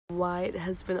Why it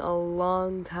has been a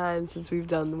long time since we've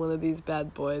done one of these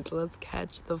bad boys. Let's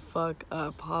catch the fuck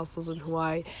up. Hostels in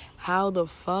Hawaii. How the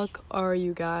fuck are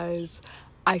you guys?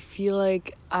 I feel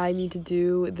like I need to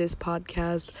do this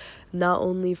podcast not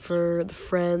only for the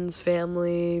friends,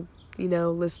 family,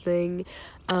 listening,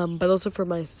 but also for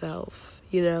myself,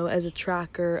 as a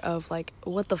tracker of like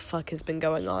what the fuck has been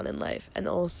going on in life, and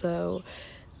also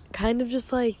kind of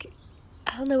just like,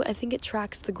 I don't know, I think it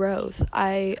tracks the growth.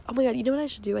 Oh my god, you know what I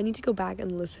should do? I need to go back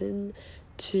and listen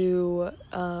to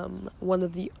one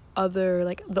of the other,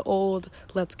 like, the old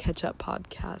Let's Catch Up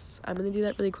podcasts. I'm gonna do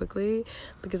that really quickly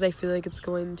because I feel like it's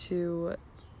going to,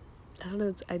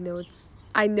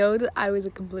 I know that I was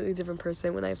a completely different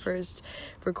person when I first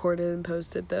recorded and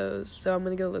posted those, so I'm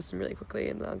gonna go listen really quickly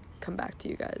and then I'll come back to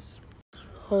you guys.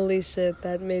 Holy shit,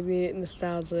 that made me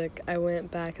nostalgic. I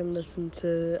went back and listened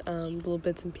to little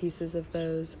bits and pieces of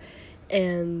those,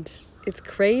 and it's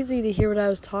crazy to hear what I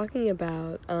was talking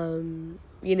about. In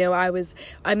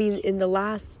the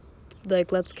last,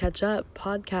 like, Let's Catch Up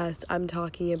podcast, I'm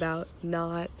talking about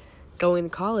not going to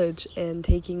college and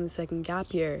taking the second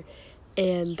gap year.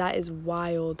 And that is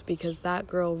wild because that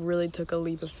girl really took a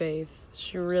leap of faith.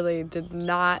 She really did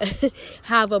not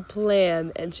have a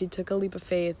plan, and she took a leap of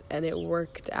faith and it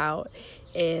worked out.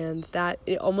 And that,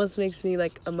 it almost makes me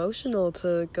like emotional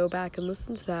to go back and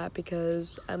listen to that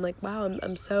because I'm like, wow,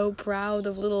 I'm so proud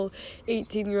of little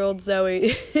 18-year-old Zoe.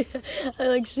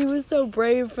 She was so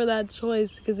brave for that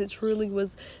choice because it truly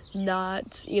was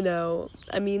not,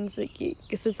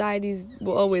 societies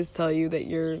will always tell you that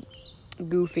you're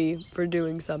goofy for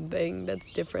doing something that's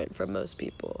different from most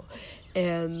people,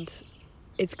 and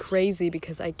it's crazy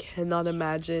because I cannot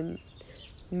imagine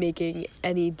making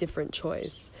any different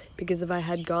choice, because if I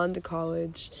had gone to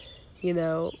college,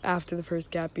 after the first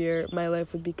gap year, my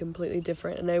life would be completely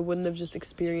different, and I wouldn't have just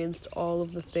experienced all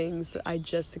of the things that I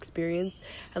just experienced.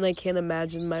 And I can't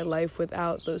imagine my life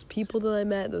without those people that I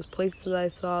met, those places that I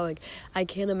saw. Like, I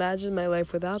can't imagine my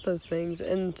life without those things.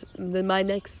 And then my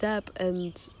next step,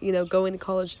 and going to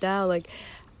college now, like,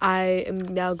 I am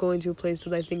now going to a place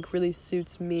that I think really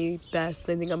suits me best.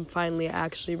 I think I'm finally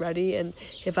actually ready. And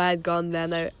if I had gone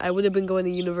then, I would have been going to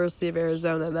University of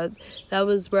Arizona. That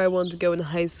was where I wanted to go in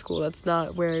high school. That's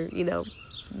not where,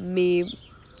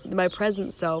 my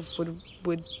present self would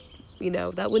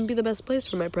that wouldn't be the best place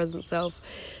for my present self.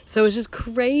 So it's just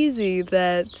crazy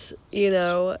that,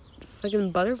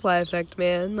 fucking butterfly effect,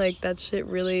 man. Like, that shit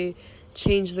really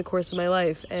changed the course of my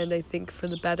life, and I think for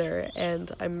the better,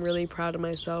 and I'm really proud of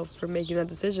myself for making that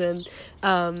decision.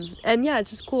 And yeah, it's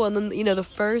just cool. And then, the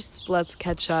first Let's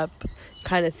Catch Up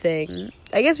kind of thing,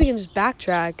 I guess we can just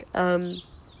backtrack.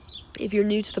 If you're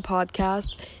new to the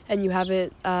podcast and you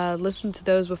haven't listened to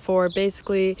those before,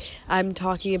 basically I'm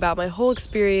talking about my whole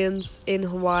experience in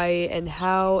Hawaii and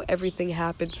how everything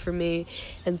happened for me.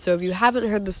 And so if you haven't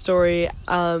heard the story,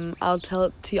 I'll tell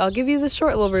it to you. I'll give you the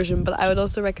short little version, but I would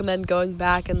also recommend going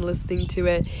back and listening to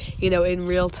it, in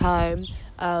real time.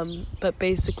 But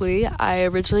basically, I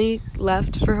originally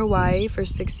left for Hawaii for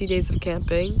 60 days of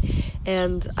camping,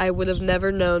 and I would have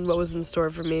never known what was in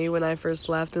store for me when I first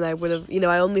left, and I would have,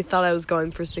 I only thought I was going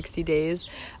for 60 days,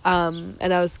 and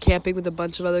I was camping with a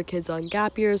bunch of other kids on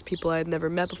gap years, people I had never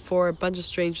met before, a bunch of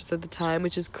strangers at the time,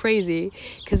 which is crazy,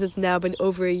 because it's now been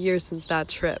over a year since that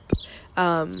trip,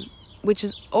 which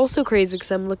is also crazy,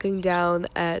 because I'm looking down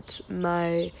at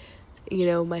my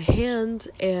hand,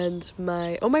 and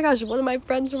oh my gosh, one of my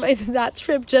friends from that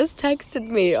trip just texted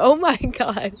me. Oh my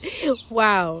god.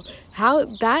 Wow.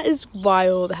 That is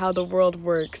wild how the world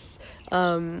works.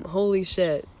 Holy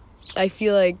shit. I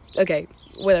feel like, okay,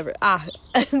 whatever.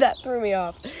 That threw me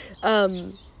off.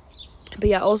 But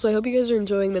yeah, also, I hope you guys are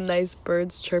enjoying the nice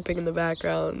birds chirping in the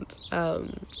background.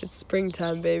 It's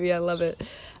springtime, baby. I love it.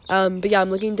 But yeah, I'm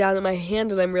looking down at my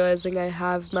hand and I'm realizing I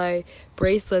have my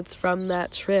bracelets from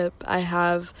that trip. I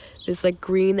have this, like,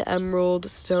 green emerald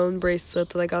stone bracelet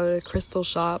that I got at a crystal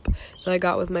shop that I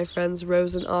got with my friends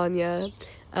Rose and Anya.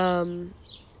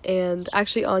 And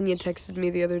actually Anya texted me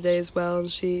the other day as well,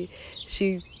 and she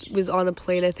was on a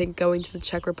plane, I think, going to the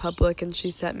Czech Republic, and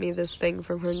she sent me this thing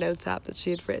from her notes app that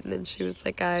she had written, and she was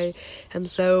like, I am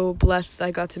so blessed that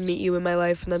I got to meet you in my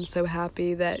life, and I'm so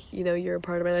happy that, you're a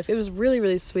part of my life. It was really,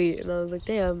 really sweet, and I was like,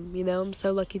 damn, I'm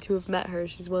so lucky to have met her.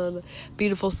 She's one of the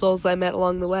beautiful souls I met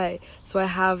along the way. So I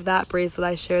have that bracelet,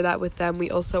 I share that with them. We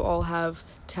also all have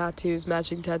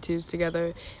matching tattoos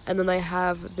together. And then I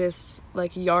have this,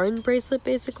 like, yarn bracelet,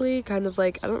 basically, kind of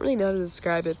like, I don't really know how to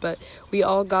describe it, but we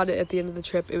all got it at the end of the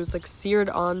trip. It was, like, seared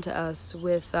onto us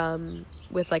with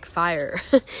like, fire,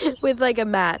 with, like, a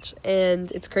match.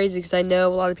 And it's crazy, because I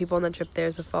know a lot of people on that trip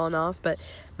theirs have fallen off, but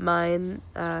mine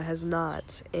has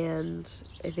not. And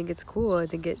I think it's cool. I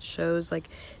think it shows, like,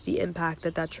 the impact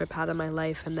that trip had on my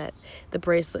life, and that the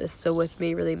bracelet is still with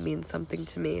me really means something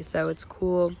to me. So it's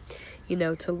cool, you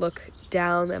know, to look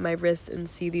down at my wrist and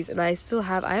see these. And I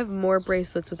have more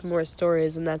bracelets with more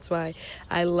stories, and that's why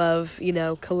I love, you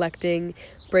know, collecting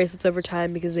bracelets over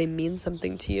time, because they mean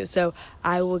something to you. So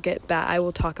I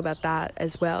will talk about that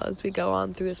as well as we go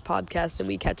on through this podcast and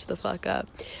we catch the fuck up.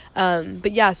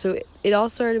 But yeah, so it all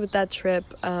started with that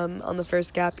trip on the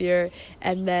first gap year,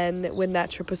 and then when that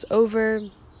trip was over,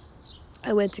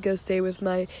 I went to go stay with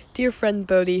my dear friend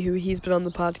Bodhi, who he's been on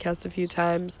the podcast a few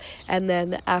times. And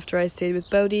then after I stayed with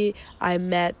Bodhi, I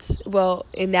met,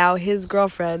 and now his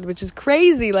girlfriend, which is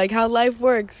crazy, like how life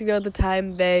works. You know, at the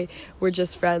time they were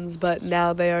just friends, but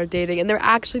now they are dating. And they're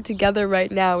actually together right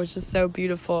now, which is so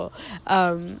beautiful.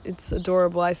 It's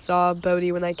adorable. I saw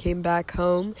Bodhi when I came back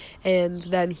home, and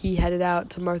then he headed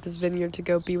out to Martha's Vineyard to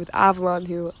go be with Avalon,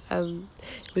 who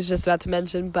was just about to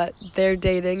mention, but they're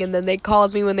dating. And then they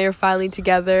called me when they were finally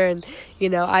together, and you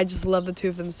know, I just love the two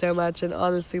of them so much, and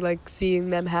honestly, like, seeing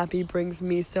them happy brings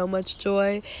me so much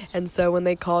joy. And so when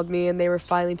they called me and they were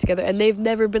finally together, and they've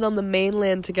never been on the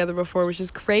mainland together before, which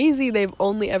is crazy. They've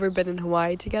only ever been in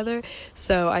Hawaii together,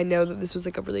 so I know that this was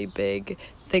like a really big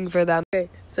thing for them. Okay,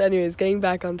 so anyways, getting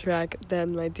back on track,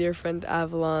 then my dear friend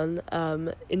Avalon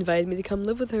invited me to come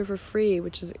live with her for free,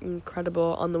 which is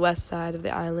incredible, on the west side of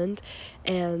the island.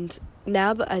 And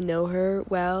now that I know her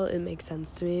well, it makes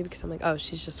sense to me, because I'm like, oh,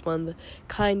 she's just one of the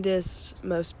kindest,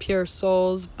 most pure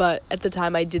souls. But at the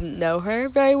time, I didn't know her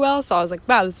very well, so I was like,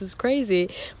 wow, this is crazy.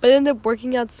 But it ended up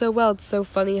working out so well. It's so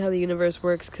funny how the universe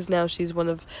works, because now she's one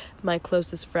of my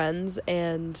closest friends.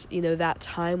 And, you know, that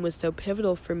time was so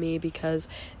pivotal for me, because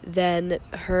then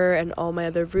her and all my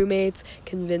other roommates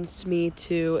convinced me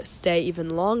to stay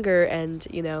even longer and,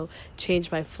 you know,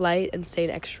 change my flight and stay an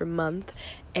extra month.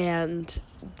 And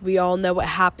we all know what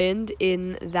happened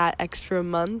in that extra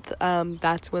month.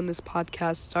 That's when this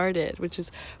podcast started, which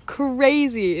is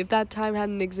crazy. If that time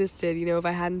hadn't existed, you know, if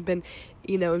I hadn't been,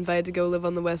 you know, invited to go live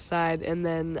on the west side and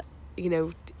then, you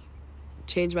know,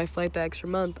 change my flight that extra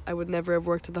month, I would never have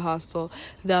worked at the hostel.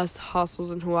 Thus,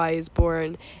 Hostels in Hawaii is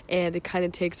born, and it kind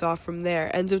of takes off from there.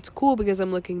 And so it's cool, because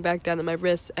I'm looking back down at my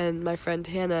wrist, and my friend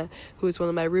Hannah, who was one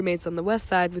of my roommates on the west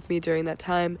side with me during that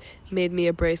time, made me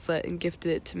a bracelet and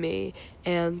gifted it to me,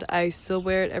 and I still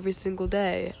wear it every single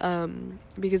day,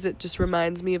 because it just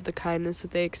reminds me of the kindness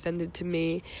that they extended to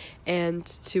me, and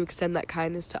to extend that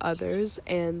kindness to others.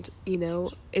 And, you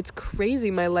know, it's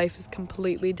crazy. My life is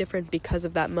completely different because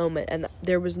of that moment, and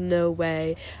there was no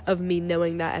way of me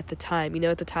knowing that at the time. You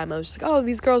know, at the time I was just like, oh,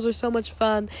 these girls are so much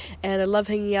fun, and I love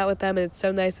hanging out with them, and it's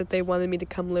so nice that they wanted me to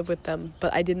come live with them.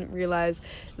 But I didn't realize,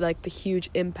 like, the huge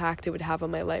impact it would have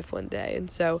on my life one day.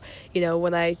 And so, you know,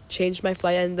 when I changed my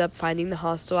flight, I ended up finding the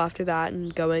hostel after that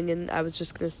and going, and I was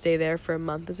just going to stay there for a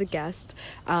month as a guest.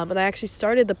 And I actually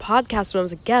started the podcast when I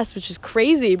was a guest, which is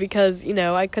crazy, because, you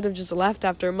know, I could have just left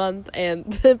after a month,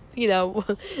 and, you know,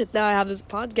 now I have this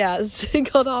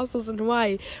podcast called Hostels in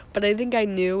Hawaii. But I think I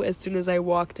knew as soon as I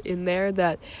walked in there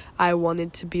that I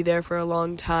wanted to be there for a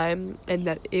long time, and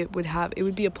that it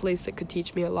would be a place that could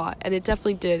teach me a lot. And it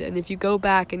definitely did. And if you go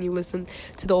back and you listen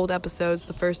to the old episodes,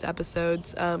 the first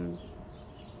episodes,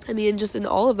 I mean, just in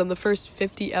all of them, the first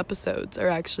 50 episodes are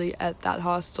actually at that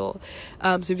hostel.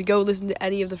 So if you go listen to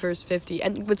any of the first 50,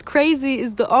 and what's crazy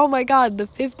is oh my god, the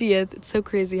 50th, it's so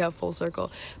crazy how full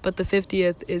circle, but the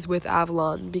 50th is with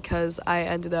Avalon, because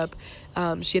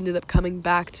she ended up coming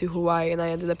back to Hawaii, and I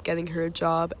ended up getting her a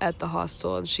job at the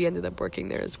hostel, and she ended up working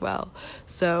there as well.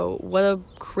 So what a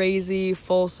crazy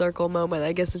full circle moment.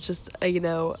 I guess it's just, a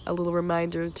little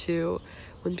reminder to,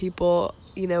 when people,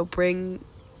 bring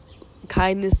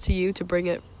kindness to you, to bring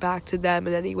it back to them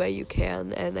in any way you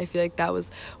can. And I feel like that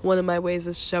was one of my ways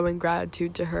of showing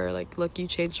gratitude to her. Like, look, you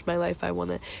changed my life, I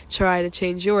want to try to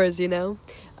change yours,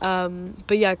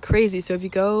 but yeah, crazy. So if you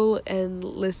go and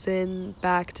listen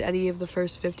back to any of the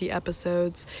first 50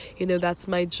 episodes, that's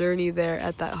my journey there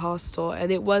at that hostel.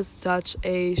 And it was such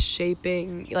a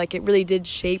shaping, like, it really did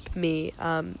shape me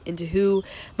into who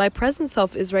my present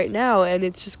self is right now. And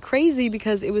it's just crazy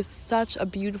because it was such a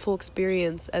beautiful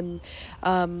experience. And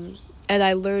and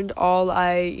I learned all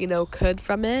I, could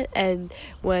from it. And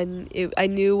I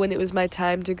knew when it was my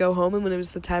time to go home and when it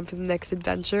was the time for the next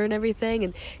adventure and everything.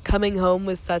 And coming home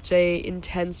was such a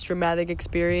intense, dramatic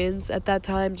experience at that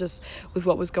time, just with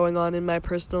what was going on in my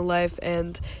personal life.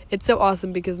 And it's so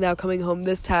awesome because now coming home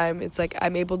this time, it's like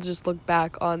I'm able to just look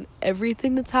back on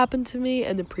everything that's happened to me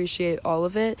and appreciate all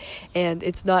of it. And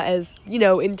it's not as,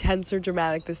 intense or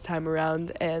dramatic this time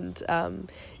around. And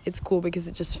it's cool because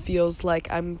it just feels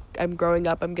like I'm growing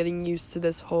up. I'm getting used to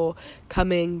this whole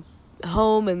coming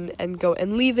home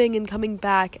and leaving and coming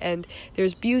back, and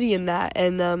there's beauty in that.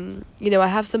 And I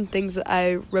have some things that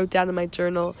I wrote down in my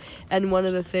journal, and one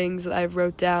of the things that I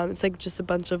wrote down, it's like just a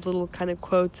bunch of little kind of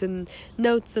quotes and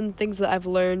notes and things that I've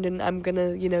learned, and I'm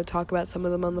gonna talk about some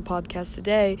of them on the podcast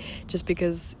today, just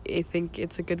because I think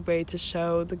it's a good way to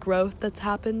show the growth that's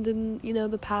happened in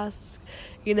the past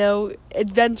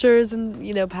adventures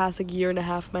and past like year and a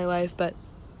half of my life. But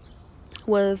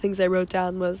one of the things I wrote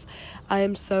down was, I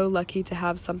am so lucky to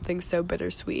have something so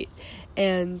bittersweet.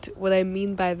 And what I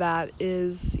mean by that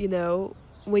is,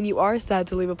 when you are sad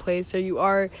to leave a place, or you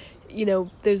are,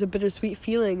 there's a bittersweet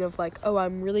feeling of like, oh,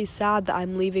 I'm really sad that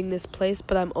I'm leaving this place,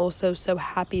 but I'm also so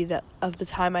happy that of the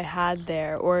time I had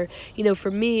there. Or,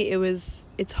 for me,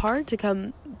 it's hard to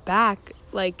come back,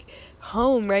 like,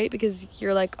 home, right? Because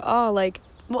you're like, oh, like,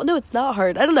 well, no, it's not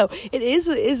hard. I don't know. It is,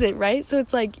 but it isn't, right? So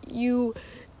it's like, you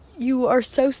are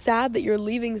so sad that you're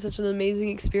leaving such an amazing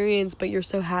experience, but you're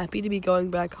so happy to be going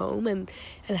back home. And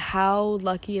how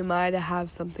lucky am I to have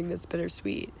something that's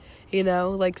bittersweet,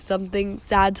 like something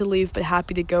sad to leave but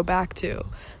happy to go back to.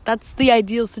 That's the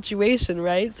ideal situation,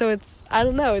 right? So I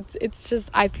don't know, it's just,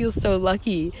 I feel so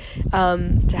lucky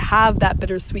to have that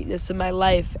bittersweetness in my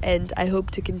life, and I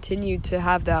hope to continue to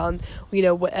have that on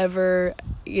whatever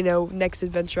next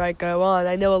adventure I go on.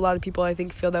 I know a lot of people, I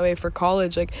think, feel that way for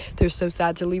college, like they're so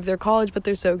sad to leave their college, but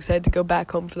they're so excited to go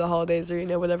back home for the holidays, or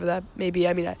whatever that may be.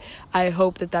 I mean, I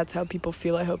hope that that's how people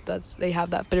feel. I hope they have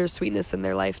that bittersweetness in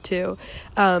their life too.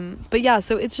 But yeah,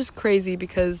 so it's just crazy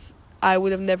because I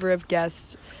would have never have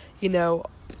guessed,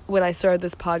 when I started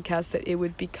this podcast, that it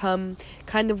would become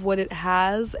kind of what it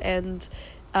has. And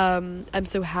I'm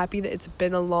so happy that it's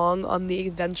been along on the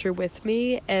adventure with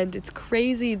me. And it's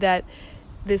crazy that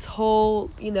this whole,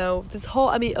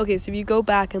 I mean, okay, so if you go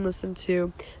back and listen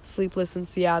to Sleepless in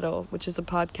Seattle, which is a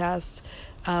podcast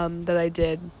that I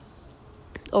did,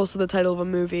 also the title of a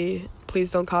movie,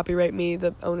 please don't copyright me,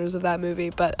 the owners of that movie,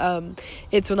 but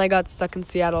it's when I got stuck in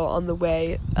Seattle on the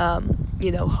way,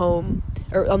 home,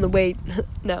 or on the way,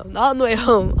 no, not on the way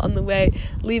home, on the way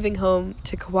leaving home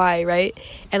to Kauai, right?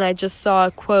 And I just saw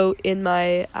a quote in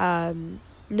my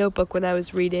notebook when I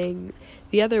was reading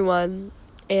the other one,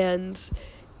 and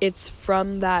it's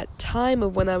from that time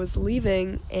of when I was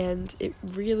leaving, and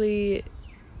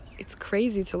it's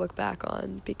crazy to look back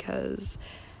on, because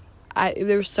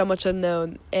there was so much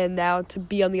unknown, and now to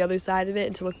be on the other side of it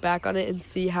and to look back on it and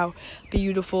see how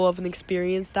beautiful of an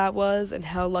experience that was, and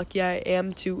how lucky I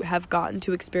am to have gotten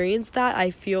to experience that.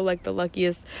 I feel like the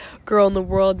luckiest girl in the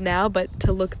world now. But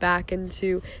to look back and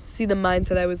to see the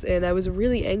mindset I was in, I was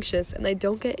really anxious, and I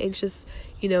don't get anxious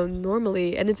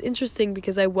normally. And it's interesting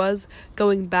because I was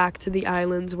going back to the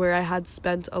islands where I had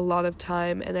spent a lot of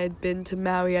time, and I'd been to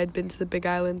Maui, I'd been to the Big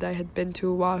Island, I had been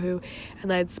to Oahu,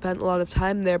 and I had spent a lot of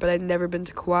time there, but I'd never been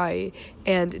to Kauai.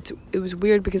 And it was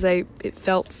weird because it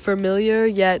felt familiar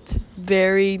yet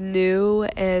very new,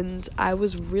 and I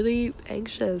was really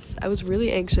anxious.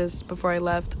 Before I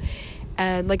left.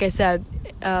 And like I said,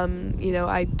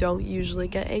 I don't usually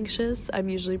get anxious. I'm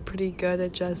usually pretty good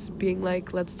at just being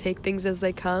like, let's take things as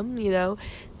they come,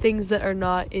 things that are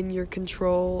not in your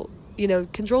control,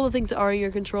 control the things that are in your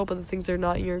control, but the things that are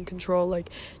not in your control, like,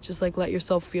 just like let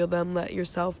yourself feel them, let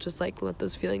yourself just like let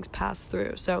those feelings pass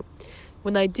through. So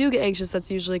when I do get anxious, that's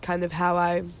usually kind of how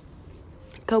I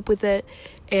cope with it.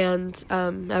 And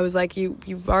I was like,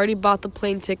 you've already bought the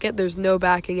plane ticket, there's no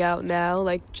backing out now,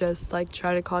 like, just like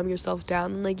try to calm yourself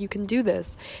down, and like, you can do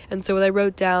this. And so what I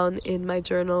wrote down in my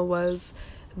journal was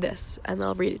this, and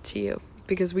I'll read it to you,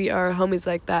 because we are homies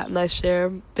like that, and I share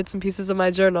bits and pieces of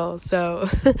my journal. So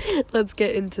let's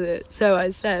get into it. So I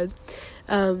said,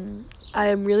 I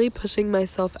am really pushing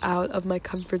myself out of my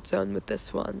comfort zone with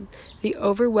this one. The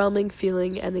overwhelming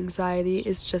feeling and anxiety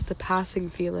is just a passing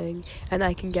feeling, and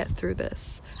I can get through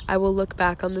this. I will look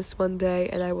back on this one day,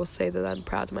 and I will say that I'm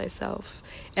proud of myself.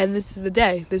 And this is the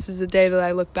day. This is the day that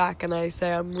I look back and I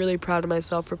say I'm really proud of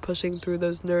myself for pushing through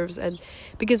those nerves. And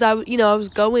because I was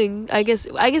going, I guess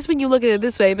when you look at it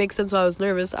this way, it makes sense why I was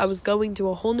nervous. I was going to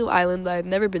a whole new island that I'd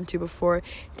never been to before,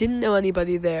 didn't know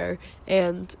anybody there,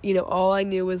 and all I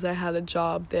knew was I had a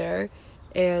job there,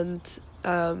 And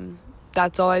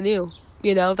that's all I knew.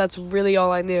 That's really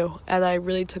all I knew. And I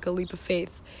really took a leap of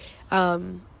faith.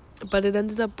 But it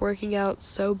ended up working out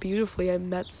so beautifully. I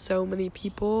met so many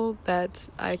people that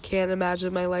I can't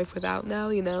imagine my life without now,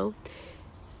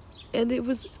 And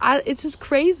it's just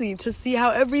crazy to see how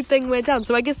everything went down.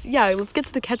 So I guess, let's get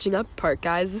to the catching up part,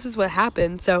 guys. This is what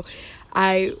happened. So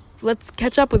let's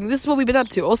catch up with, this is what we've been up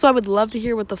to. Also, I would love to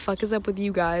hear what the fuck is up with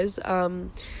you guys.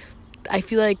 I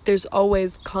feel like there's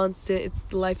always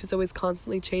life is always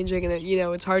constantly changing, and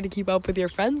it's hard to keep up with your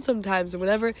friends sometimes. And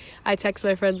whenever I text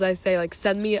my friends, I say, like,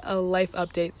 send me a life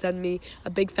update, send me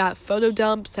a big fat photo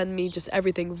dump, send me just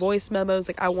everything, voice memos,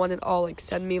 like, I want it all, like,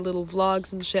 send me little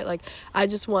vlogs and shit. Like, I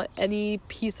just want any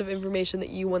piece of information that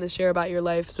you want to share about your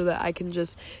life so that I can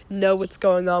just know what's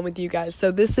going on with you guys.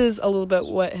 So this is a little bit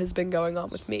what has been going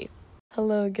on with me.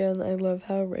 Hello again. I love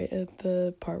how right at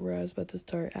the part where I was about to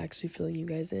start actually filling you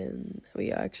guys in,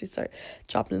 we actually start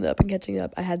chopping it up and catching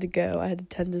up. I had to go. I had to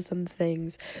tend to some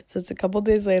things. So it's a couple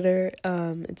days later.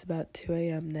 It's about 2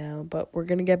 a.m. now, but we're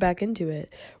going to get back into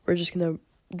it. We're just going to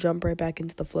jump right back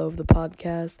into the flow of the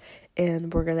podcast,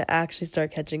 and we're going to actually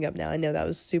start catching up now. I know that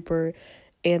was super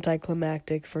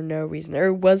anticlimactic for no reason. Or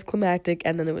it was climactic,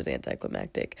 and then it was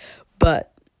anticlimactic.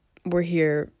 But we're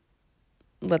here.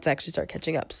 Let's actually start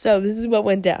catching up. So this is what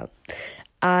went down.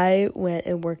 I went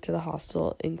and worked at a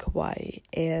hostel in Kauai,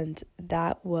 and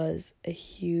that was a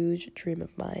huge dream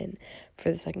of mine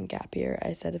for the second gap year.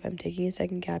 I said, if I'm taking a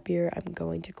second gap year, I'm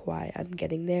going to Kauai. I'm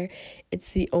getting there. It's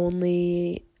the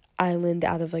only island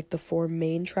out of, like, the 4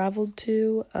 main traveled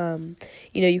to.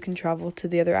 You can travel to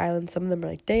the other islands. Some of them are,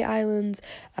 like, day islands.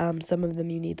 Some of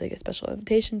them you need, like, a special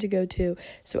invitation to go to.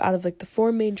 So out of, like, the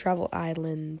 4 main travel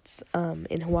islands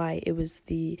in Hawaii, it was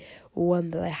the one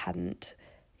that I hadn't,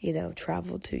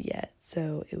 traveled to yet.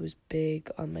 So it was big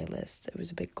on my list. It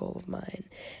was a big goal of mine.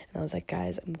 And I was like,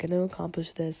 guys, I'm going to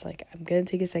accomplish this. Like, I'm going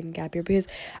to take a second gap year because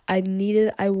I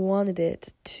wanted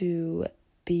it to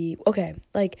be, okay,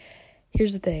 like,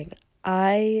 here's the thing.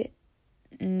 I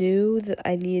knew that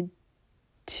I needed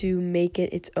to make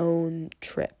it its own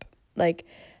trip. Like,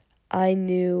 I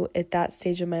knew at that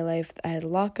stage of my life I had a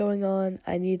lot going on.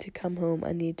 I needed to come home.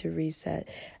 I needed to reset.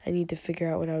 I need to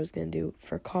figure out what I was going to do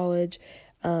for college.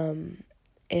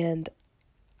 And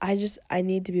I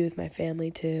need to be with my family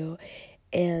too.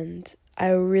 And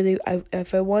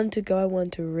if I wanted to go, I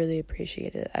wanted to really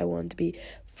appreciate it. I wanted to be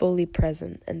fully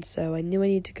present. And so I knew I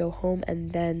needed to go home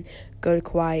and then go to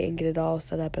Kauai and get it all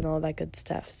set up and all that good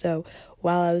stuff. So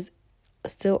while I was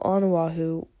still on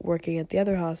Oahu working at the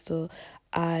other hostel,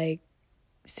 I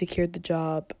secured the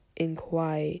job in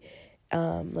Kauai.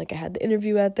 I had the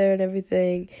interview out there and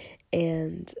everything.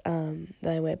 And then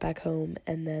I went back home,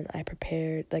 and then I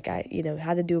prepared, I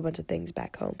had to do a bunch of things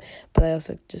back home, but I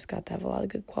also just got to have a lot of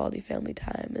good quality family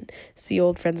time and see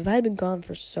old friends. And I had been gone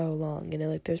for so long,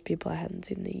 there's people I hadn't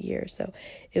seen in a year, so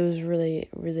it was really,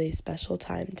 really special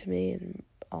time to me and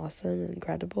awesome and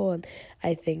incredible. And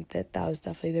I think that was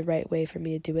definitely the right way for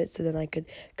me to do it, so then I could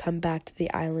come back to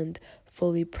the island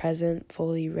fully present,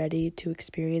 fully ready to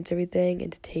experience everything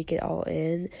and to take it all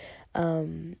in.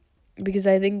 Because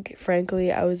I think,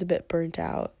 frankly, I was a bit burnt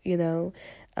out,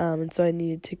 and so I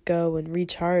needed to go and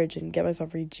recharge and get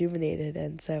myself rejuvenated.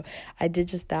 And so I did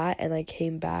just that, and I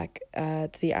came back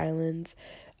to the islands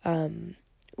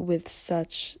with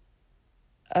such,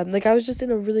 I was just in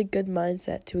a really good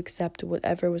mindset to accept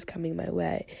whatever was coming my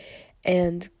way.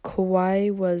 And Kauai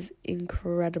was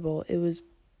incredible. It was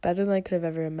better than I could have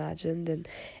ever imagined,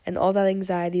 and all that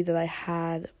anxiety that I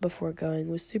had before going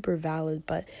was super valid,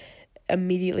 but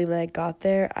immediately when I got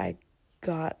there, I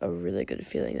got a really good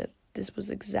feeling that this was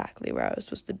exactly where I was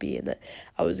supposed to be and that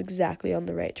I was exactly on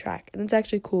the right track. And it's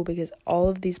actually cool because all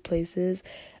of these places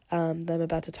that I'm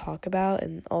about to talk about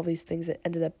and all these things that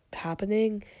ended up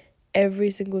happening,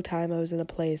 every single time I was in a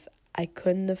place, I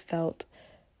couldn't have felt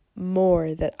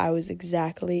more that I was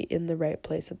exactly in the right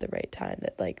place at the right time,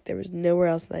 that there was nowhere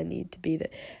else that I needed to be,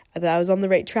 that I was on the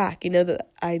right track, that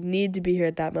I needed to be here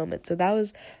at that moment. So that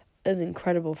was an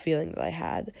incredible feeling that I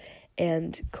had.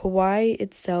 And Kauai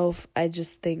itself, I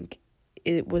just think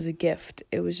it was a gift.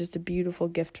 It was just a beautiful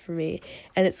gift for me.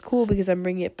 And it's cool because I'm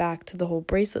bringing it back to the whole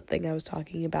bracelet thing I was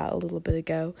talking about a little bit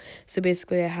ago. So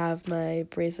basically I have my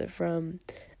bracelet from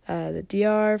the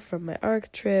DR, from my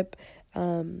ARC trip,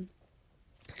 from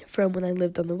when I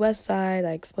lived on the west side.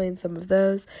 I explained some of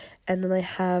those. And then I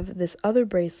have this other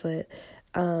bracelet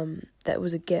that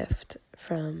was a gift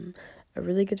from a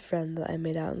really good friend that I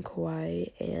made out in Kauai,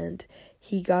 and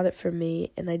he got it for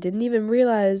me, and I didn't even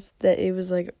realize that it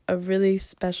was like a really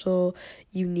special,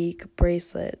 unique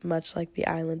bracelet, much like the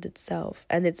island itself,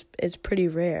 and it's pretty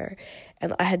rare,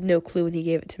 and I had no clue when he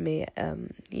gave it to me.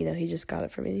 He just got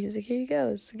it for me, and he was like, "Here you go,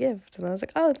 it's a gift," and I was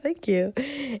like, "Oh, thank you,"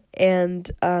 and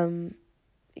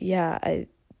yeah,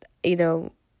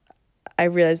 I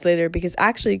realized later, because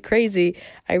actually crazy,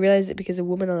 I realized it because a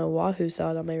woman on Oahu saw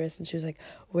it on my wrist and she was like,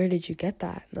 "Where did you get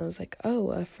that?" And I was like,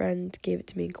 "Oh, a friend gave it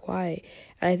to me in Kauai."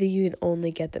 And I think you can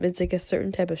only get them. It's like a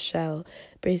certain type of shell.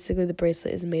 Basically, the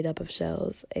bracelet is made up of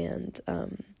shells, and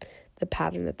the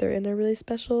pattern that they're in are really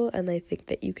special, and I think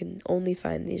that you can only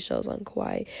find these shells on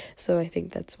Kauai. So I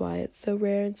think that's why it's so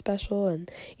rare and special.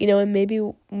 And and maybe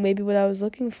what I was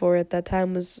looking for at that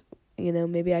time was,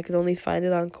 maybe I could only find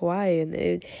it on Kauai,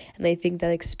 and I think that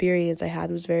experience I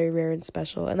had was very rare and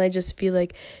special, and I just feel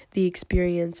like the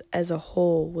experience as a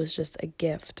whole was just a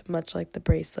gift, much like the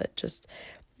bracelet, just,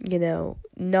 I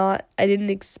didn't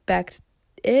expect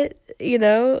it,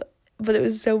 but it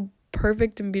was so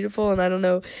perfect and beautiful, and I don't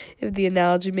know if the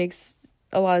analogy makes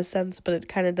a lot of sense, but it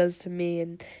kind of does to me,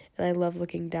 and I love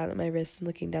looking down at my wrists and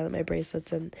looking down at my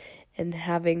bracelets, and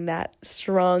having that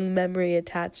strong memory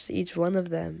attached to each one of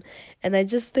them. And I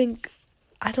just think,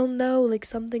 I don't know, like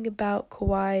something about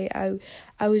Kauai,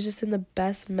 I was just in the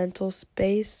best mental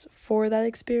space for that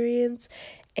experience,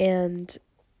 and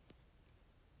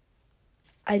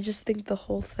I just think the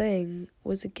whole thing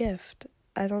was a gift.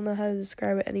 I don't know how to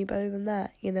describe it any better than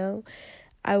that,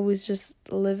 I was just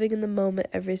living in the moment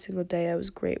every single day. I was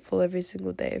grateful every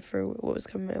single day for what was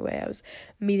coming my way. I was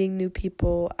meeting new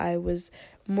people. I was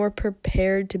more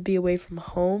prepared to be away from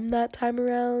home that time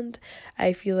around.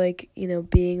 I feel like,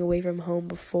 being away from home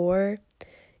before,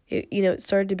 it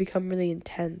started to become really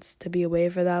intense to be away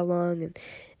for that long.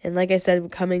 And like I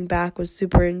said, coming back was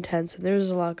super intense, and there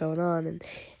was a lot going on.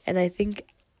 And I think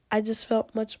I just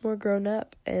felt much more grown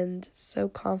up and so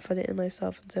confident in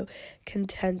myself and so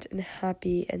content and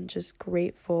happy and just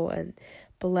grateful and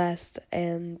blessed,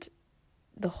 and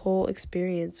the whole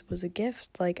experience was a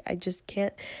gift. Like, I just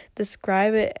can't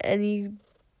describe it any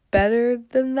better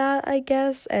than that, I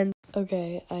guess. And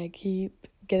okay, I keep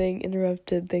getting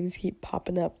interrupted. Things keep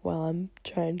popping up while I'm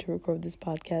trying to record this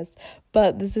podcast,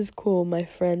 but this is cool. My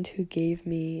friend who gave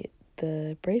me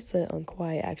the bracelet on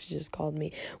Kauai actually just called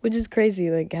me, which is crazy,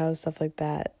 like how stuff like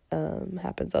that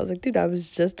happens. I was like, dude, I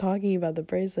was just talking about the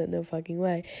bracelet, no fucking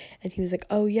way. And he was like,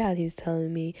 oh yeah, and he was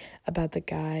telling me about the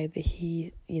guy that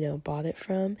he bought it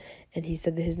from, and he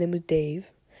said that his name was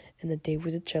Dave, and that Dave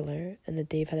was a chiller, and that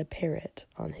Dave had a parrot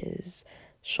on his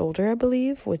shoulder, I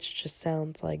believe, which just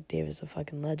sounds like Dave is a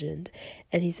fucking legend.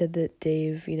 And he said that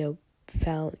Dave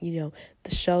found, the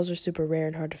shells are super rare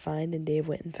and hard to find, and Dave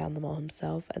went and found them all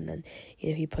himself, and then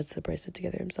he puts the bracelet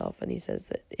together himself, and he says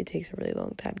that it takes a really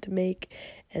long time to make,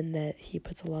 and that he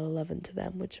puts a lot of love into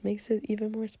them, which makes it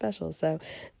even more special. So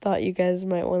thought you guys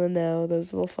might want to know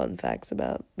those little fun facts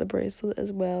about the bracelet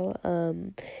as well.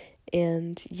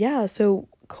 And yeah, so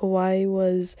Kauai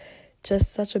was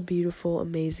just such a beautiful,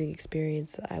 amazing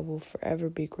experience that I will forever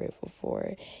be grateful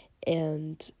for.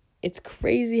 And it's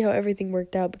crazy how everything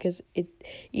worked out, because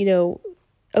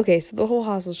okay, so the whole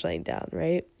hostel's shutting down,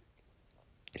 right?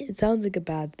 It sounds like a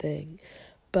bad thing,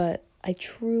 but I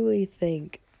truly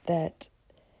think that,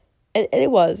 and it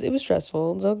was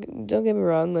stressful. Don't get me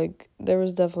wrong. Like, there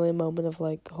was definitely a moment of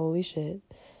like, holy shit,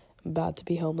 I'm about to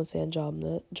be homeless and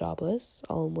jobless,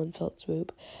 all in one felt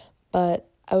swoop. But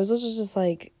I was also just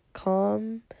like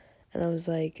calm, and I was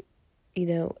like,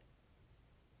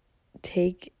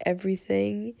 take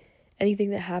anything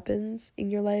that happens in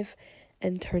your life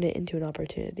and turn it into an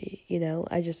opportunity.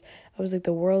 I was like,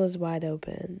 the world is wide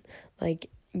open. Like,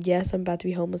 yes, I'm about to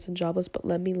be homeless and jobless, but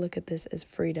let me look at this as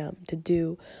freedom to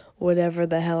do whatever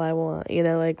the hell I want.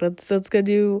 Like, let's go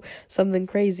do something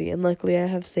crazy. And luckily I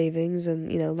have savings,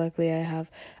 and luckily I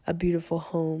have a beautiful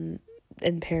home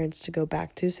and parents to go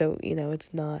back to. So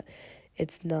it's not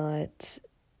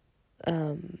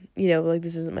like,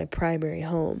 this isn't my primary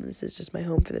home. This is just my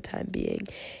home for the time being.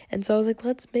 And so I was like,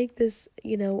 let's make this,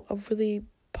 a really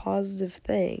positive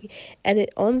thing. And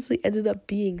it honestly ended up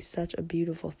being such a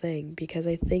beautiful thing, because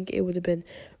I think it would have been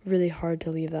really hard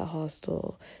to leave that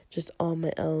hostel just on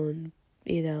my own,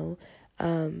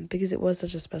 because it was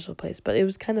such a special place. But it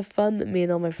was kind of fun that me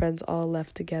and all my friends all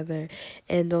left together,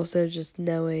 and also just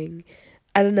knowing,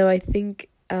 I don't know, I think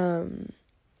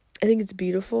it's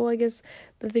beautiful, I guess.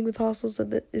 The thing with hostels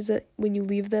is that when you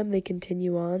leave them, they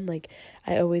continue on. Like,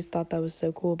 I always thought that was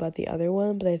so cool about the other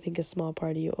one, but I think a small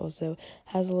part of you also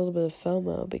has a little bit of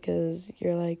FOMO, because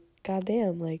you're like,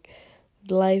 goddamn, like,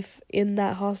 life in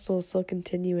that hostel is still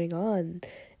continuing on,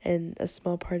 and a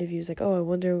small part of you is like, oh, I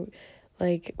wonder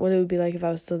like what it would be like if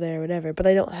I was still there or whatever. But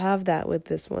I don't have that with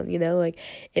this one, like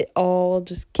it all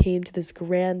just came to this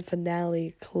grand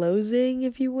finale closing,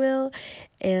 if you will.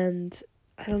 And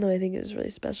I don't know, I think it was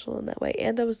really special in that way.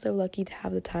 And I was so lucky to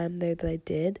have the time there that I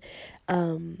did.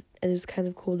 And it was kind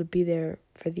of cool to be there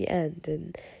for the end.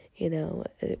 And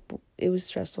it was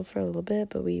stressful for a little bit,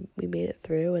 but we made it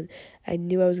through, and I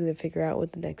knew I was going to figure out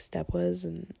what the next step was.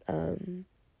 And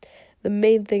the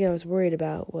main thing I was worried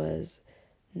about was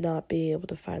not being able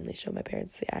to finally show my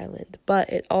parents the island, but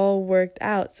it all worked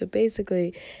out. So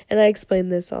basically, and I explained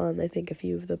this on I think a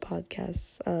few of the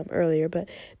podcasts earlier, but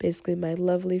basically my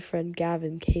lovely friend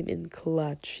Gavin came in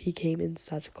clutch. He came in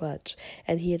such clutch,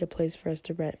 and he had a place for us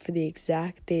to rent for the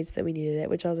exact dates that we needed it,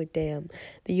 which I was like, damn,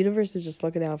 the universe is just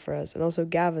looking out for us, and also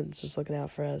Gavin's just looking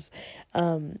out for us.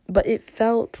 But it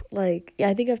felt like, yeah,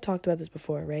 I think I've talked about this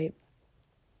before, right?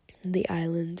 The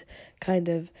island kind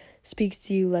of speaks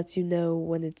to you, lets you know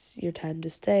when it's your time to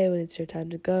stay, when it's your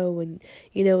time to go, when,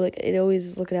 like it always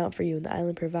is looking out for you, and the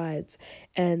island provides.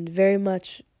 And very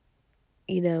much,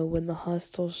 when the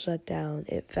hostel shut down,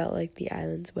 it felt like the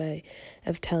island's way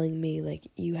of telling me, like,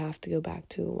 you have to go back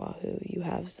to Oahu. You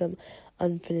have some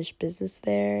unfinished business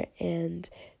there, and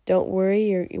don't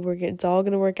worry, it's all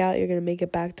going to work out. You're going to make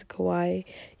it back to Kauai.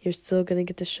 You're still going to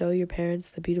get to show your parents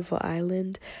the beautiful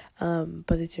island,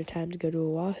 but it's your time to go to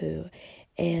Oahu.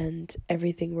 And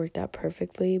everything worked out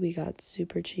perfectly. We got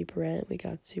super cheap rent. We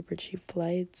got super cheap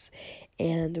flights.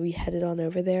 And we headed on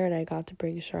over there, and I got to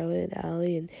bring Charlotte and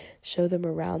Allie and show them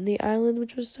around the island,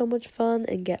 which was so much fun,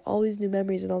 and get all these new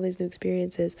memories and all these new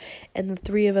experiences. And the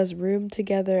three of us roomed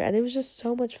together, and it was just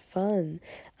so much fun.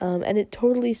 And it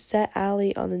totally set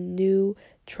Allie on a new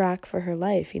track for her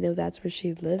life. That's where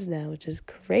she lives now, which is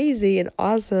crazy and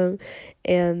awesome,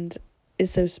 and is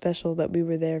so special that we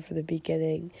were there for the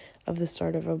beginning of the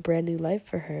start of a brand new life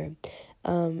for her.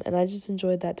 And I just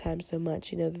enjoyed that time so much.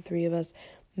 The three of us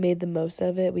made the most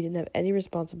of it. We didn't have any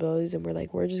responsibilities, and we're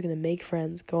like, we're just gonna make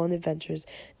friends, go on adventures,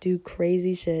 do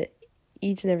crazy shit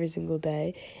each and every single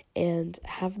day, and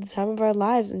have the time of our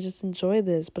lives, and just enjoy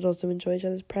this, but also enjoy each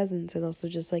other's presence. And also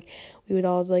just like, we would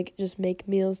all like just make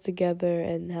meals together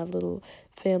and have little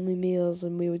family meals,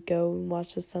 and we would go and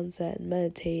watch the sunset and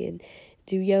meditate and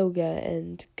do yoga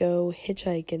and go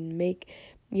hitchhike and make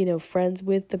friends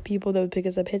with the people that would pick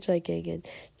us up hitchhiking, and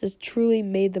just truly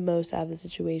made the most out of the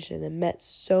situation and met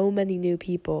so many new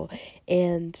people.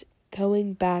 And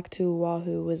going back to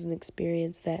Oahu was an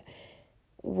experience that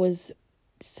was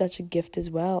such a gift as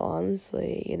well,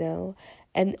 honestly,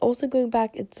 And also going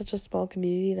back, it's such a small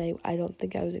community, and I don't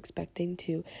think I was expecting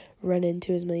to run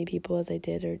into as many people as I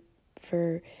did, or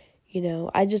for,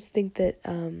 I just think that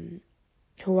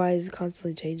Hawaii is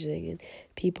constantly changing, and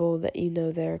people that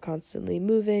they're constantly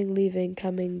moving, leaving,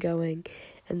 coming, going.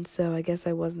 And so I guess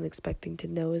I wasn't expecting to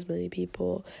know as many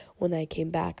people when I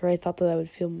came back, or I thought that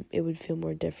it would feel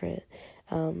more different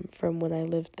from when I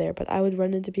lived there. But I would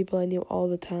run into people I knew all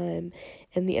the time,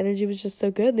 and the energy was just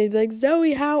so good. And they'd be like,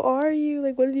 Zoe, how are you?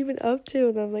 Like, what have you been up to?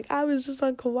 And I'm like, I was just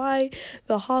on Kauai.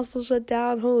 The hostel shut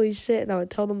down. Holy shit. And I would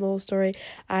tell them the whole story.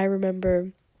 I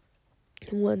remember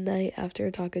one night after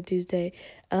a Taco Tuesday,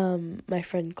 my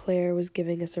friend Claire was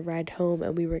giving us a ride home,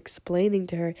 and we were explaining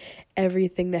to her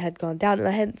everything that had gone down. And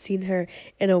I hadn't seen her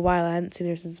in a while. I hadn't seen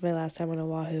her since my last time on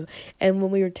Oahu. And when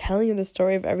we were telling her the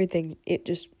story of everything, I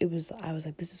was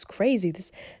like, this is crazy.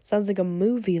 This sounds like a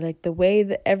movie. Like, the way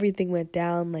that everything went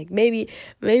down. Like, maybe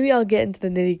I'll get into the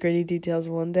nitty-gritty details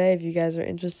one day if you guys are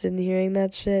interested in hearing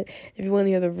that shit. If you want to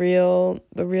hear the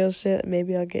real shit,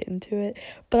 maybe I'll get into it.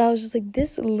 But I was just like,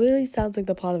 this literally sounds like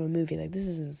the plot of a movie. Like, this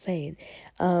is insane.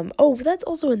 But that's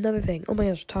also another thing. Oh my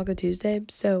gosh, Taco Tuesday.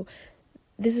 So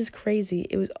this is crazy.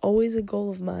 It was always a goal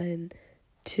of mine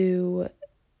to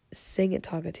sing at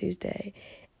Taco Tuesday.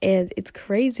 And it's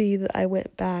crazy that I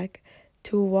went back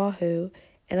to Oahu,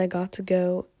 and I got to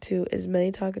go to as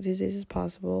many Taco Tuesdays as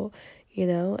possible,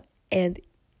 and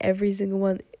every single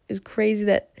one. It was crazy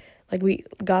that, like, we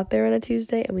got there on a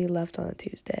Tuesday and we left on a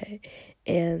Tuesday.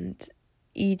 And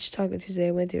each Taco Tuesday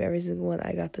I went to, every single one,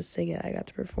 I got to sing it, I got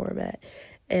to perform it.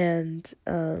 And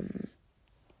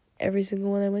every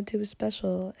single one I went to was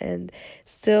special, and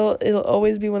still it'll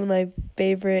always be one of my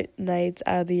favorite nights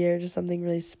out of the year. Just something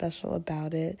really special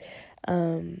about it.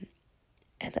 And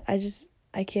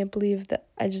I can't believe that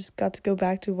I just got to go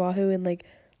back to Oahu and like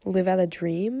live out a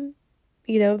dream,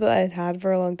 that I had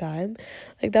for a long time.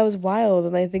 Like, that was wild.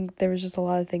 And I think there was just a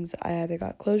lot of things that I either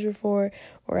got closure for,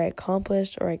 or I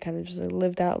accomplished, or I kind of just like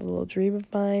lived out a little dream of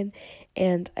mine.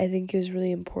 And I think it was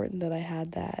really important that I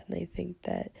had that. And I think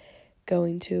that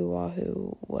going to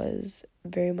Oahu was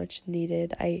very much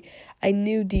needed. I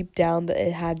knew deep down that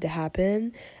it had to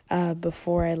happen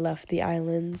before I left the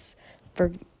islands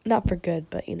for, not for good,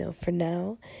 but, for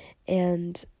now.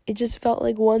 And it just felt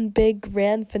like one big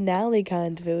grand finale,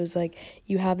 kind of. It was like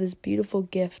you have this beautiful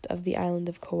gift of the island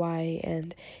of Kauai,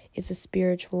 and it's a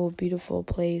spiritual, beautiful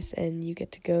place, and you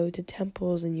get to go to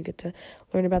temples, and you get to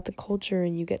learn about the culture,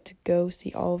 and you get to go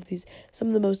see all of these, some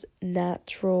of the most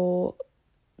natural,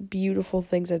 beautiful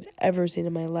things I've ever seen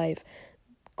in my life.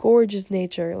 Gorgeous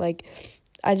nature. Like,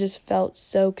 I just felt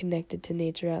so connected to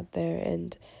nature out there,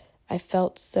 and I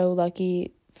felt so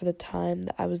lucky for the time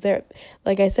that I was there.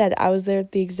 Like I said, I was there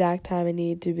at the exact time I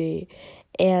needed to be.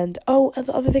 And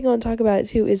the other thing I want to talk about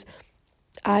too is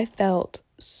I felt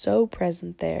so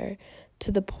present there,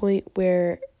 to the point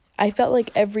where I felt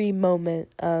like every moment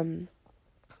I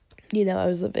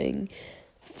was living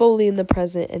fully in the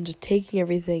present and just taking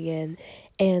everything in.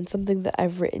 And something that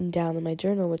I've written down in my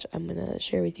journal, which I'm going to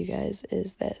share with you guys,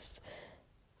 is this.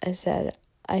 I said,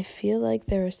 I feel like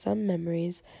there are some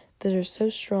memories that are so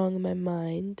strong in my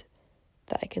mind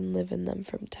that I can live in them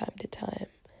from time to time.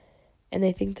 And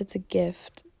I think that's a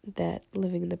gift that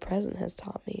living in the present has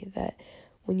taught me, that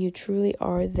when you truly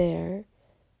are there,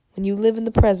 when you live in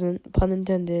the present, pun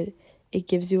intended, it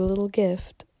gives you a little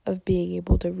gift of being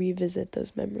able to revisit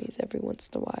those memories every once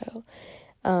in a while.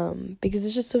 Because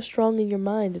it's just so strong in your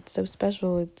mind. It's so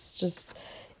special. It's just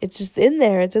in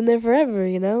there. It's in there forever,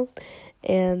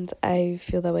 And I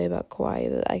feel that way about Kauai,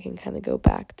 that I can kind of go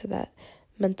back to that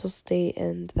mental state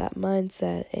and that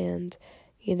mindset, and,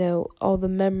 all the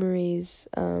memories,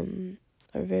 are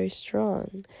very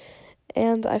strong.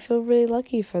 And I feel really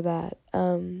lucky for that.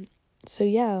 So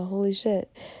yeah, holy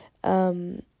shit.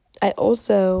 I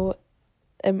also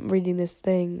am reading this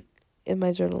thing in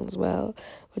my journal as well,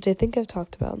 which I think I've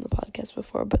talked about on the podcast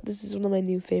before, but this is one of my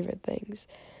new favorite things.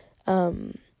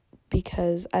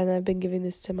 Because, and I've been giving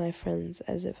this to my friends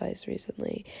as advice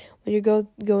recently, when you're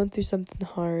going through something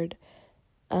hard,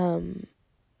 and,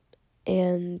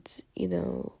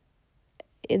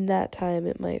 in that time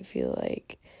it might feel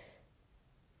like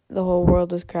the whole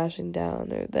world is crashing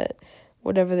down, or that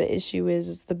whatever the issue is,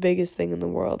 it's the biggest thing in the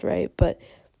world, right? But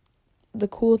the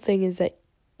cool thing is that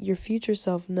your future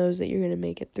self knows that you're going to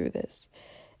make it through this.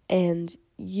 And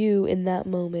you, in that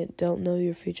moment, don't know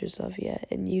your future self yet.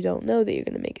 And you don't know that you're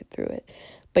going to make it through it.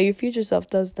 But your future self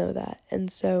does know that.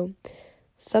 And so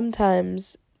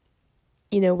sometimes,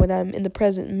 when I'm in the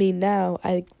present me now,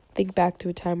 I think back to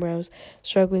a time where I was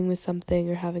struggling with something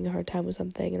or having a hard time with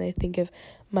something. And I think of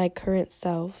my current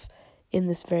self in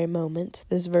this very moment,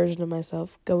 this version of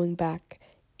myself, going back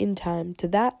in time to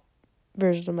that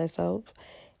version of myself,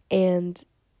 and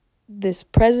this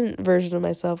present version of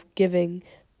myself giving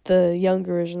the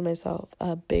younger version of myself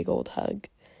a big old hug.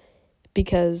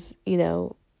 Because,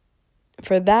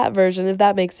 for that version, if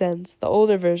that makes sense, the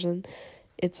older version,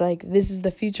 it's like, this is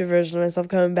the future version of myself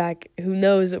coming back, who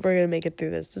knows that we're going to make it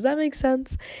through this. Does that make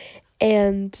sense?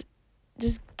 And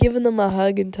just giving them a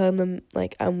hug and telling them,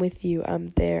 like, I'm with you, I'm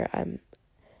there,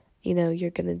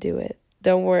 you're going to do it.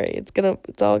 Don't worry,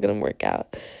 it's all going to work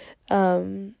out.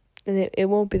 And it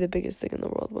won't be the biggest thing in the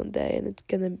world one day, and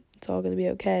it's all gonna be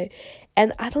okay.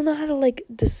 And I don't know how to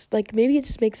maybe it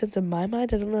just makes sense in my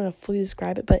mind. I don't know how to fully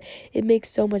describe it, but it makes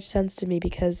so much sense to me,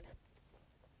 because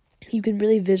you can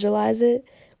really visualize it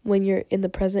when you're in the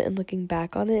present and looking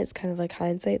back on it. It's kind of like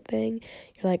hindsight thing.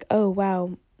 You're like, oh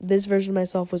wow, this version of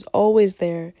myself was always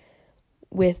there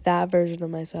with that version of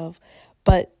myself.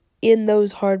 But in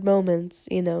those hard moments,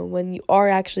 when you are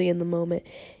actually in the moment,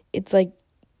 it's like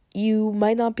you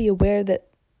might not be aware that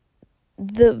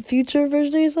the future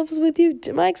version of yourself is with you.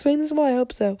 Am I explaining this well? I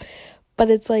hope so. But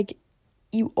it's like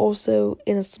you also,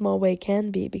 in a small way,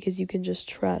 can be, because you can just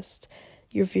trust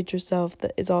your future self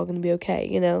that it's all going to be okay,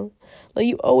 Like,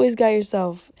 you always got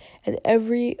yourself, and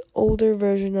every older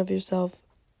version of yourself,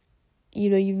 you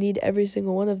need every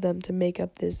single one of them to make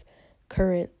up this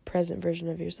current, present version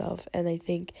of yourself. And I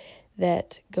think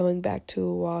that going back to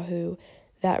Oahu,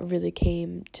 that really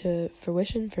came to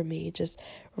fruition for me, just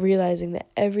realizing that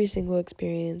every single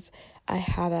experience I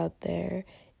had out there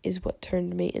is what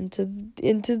turned me into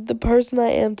the person I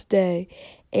am today.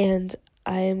 And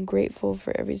I am grateful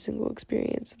for every single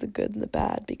experience, the good and the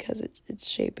bad, because it's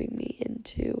shaping me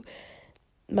into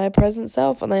my present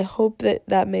self. And I hope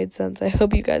that made sense. I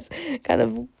hope you guys kind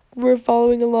of were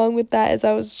following along with that as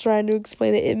I was trying to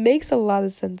explain it. It makes a lot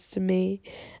of sense to me.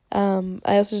 I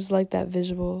also just like that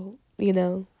visual,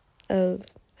 of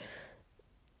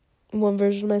one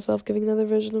version of myself giving another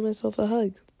version of myself a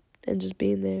hug and just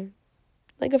being there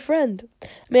like a friend. I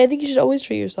mean, I think you should always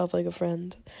treat yourself like a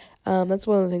friend. That's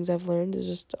one of the things I've learned, is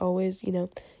just always, your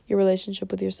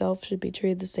relationship with yourself should be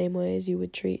treated the same way as you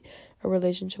would treat a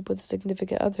relationship with a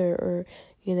significant other, or,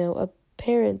 a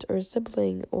parent or a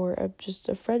sibling, or just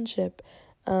a friendship.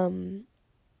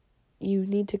 You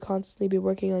need to constantly be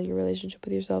working on your relationship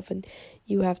with yourself, and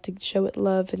you have to show it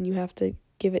love, and you have to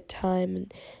give it time.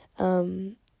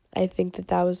 And I think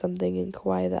that was something in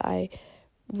Kauai that I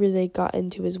really got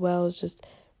into as well, is just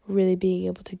really being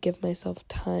able to give myself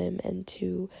time, and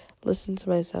to listen to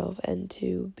myself, and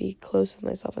to be close with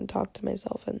myself, and talk to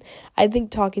myself. And I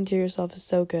think talking to yourself is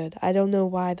so good. I don't know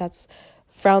why that's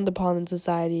frowned upon in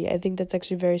society. I think that's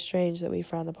actually very strange that we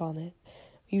frown upon it.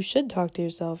 You should talk to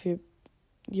yourself.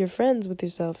 You're friends with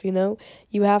yourself,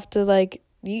 You have to,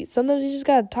 sometimes you just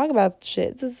gotta talk about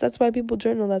shit. That's why people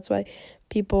journal. That's why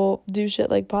people do shit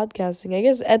like podcasting. I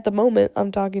guess at the moment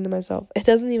I'm talking to myself. It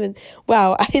doesn't even,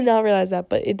 wow, I did not realize that,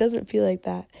 but it doesn't feel like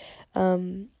that.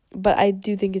 But I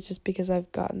do think it's just because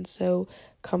I've gotten so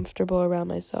comfortable around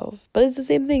myself. But it's the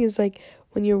same thing as,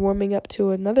 when you're warming up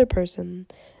to another person,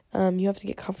 you have to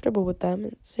get comfortable with them.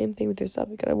 And same thing with yourself.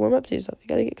 You gotta warm up to yourself. You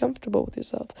gotta get comfortable with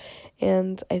yourself.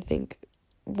 And I think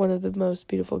one of the most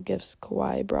beautiful gifts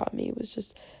Kauai brought me was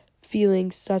just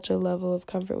feeling such a level of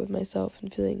comfort with myself,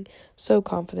 and feeling so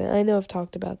confident. I know I've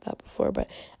talked about that before, but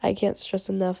I can't stress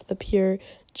enough the pure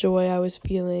joy I was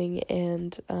feeling,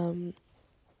 and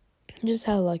just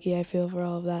how lucky I feel for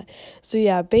all of that. So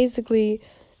yeah, basically,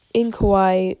 in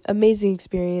Kauai, amazing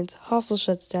experience. Hostel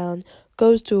shuts down,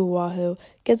 goes to Oahu,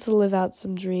 gets to live out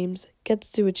some dreams, gets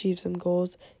to achieve some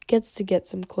goals, gets to get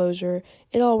some closure.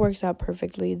 It all works out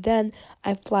perfectly. Then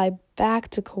I fly back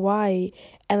to Kauai,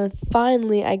 and then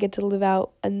finally I get to live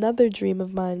out another dream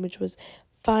of mine, which was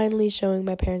finally showing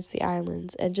my parents the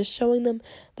islands, and just showing them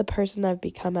the person I've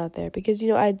become out there. Because,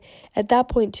 at that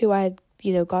point too, I had,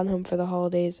 gone home for the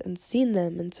holidays and seen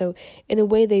them. And so in a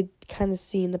way, they'd kind of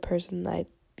seen the person I'd,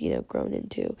 grown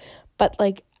into. But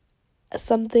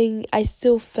something, I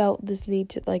still felt this need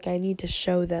to, I need to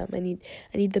show them. I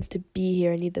need them to be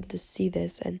here. I need them to see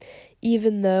this. And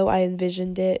even though I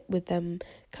envisioned it with them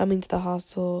coming to the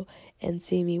hostel and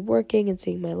seeing me working and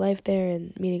seeing my life there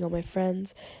and meeting all my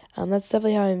friends, that's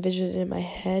definitely how I envisioned it in my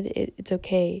head. It's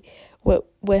okay. What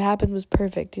happened was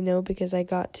perfect, because I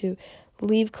got to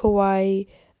leave Kauai,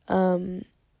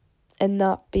 and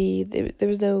not be, there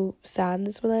was no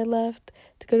sadness when I left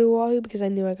to go to Oahu, because I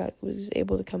knew I was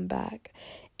able to come back.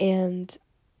 And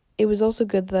it was also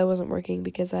good that I wasn't working,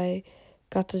 because I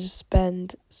got to just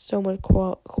spend so much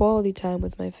quality time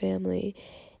with my family,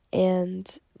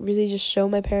 and really just show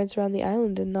my parents around the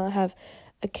island, and not have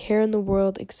a care in the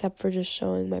world except for just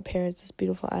showing my parents this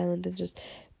beautiful island, and just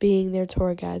being their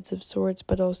tour guides of sorts,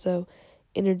 but also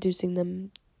introducing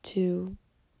them to,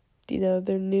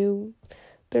 their new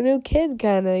kid,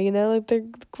 kind of, they're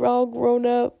all grown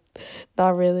up.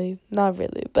 Not really,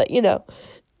 but,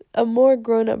 a more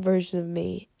grown up version of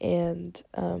me, and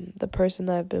the person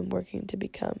I've been working to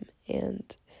become.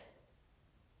 And,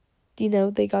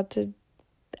 they got to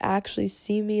actually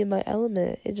see me in my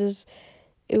element.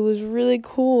 It was really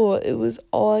cool. It was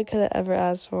all I could have ever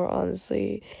asked for,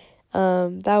 honestly.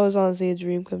 That was honestly a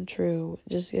dream come true,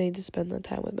 just getting to spend the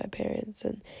time with my parents,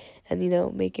 and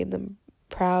making them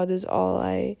proud is all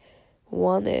I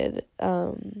wanted.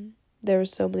 There were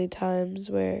so many times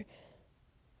where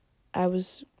I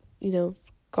was,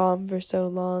 gone for so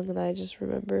long, and I just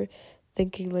remember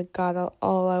thinking, God,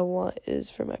 all I want is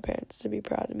for my parents to be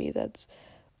proud of me. That's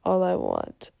all I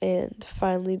want. And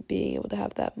finally being able to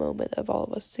have that moment of all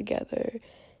of us together,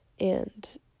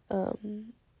 and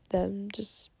them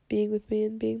just being with me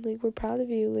and being we're proud of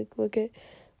you. Look at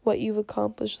what you've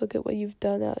accomplished. Look at what you've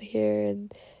done out here.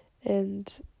 And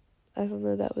I don't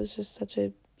know, that was just such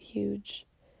a huge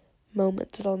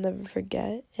moment that I'll never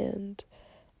forget. And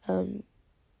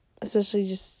especially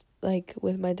just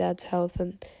with my dad's health,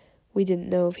 and we didn't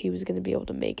know if he was going to be able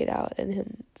to make it out, and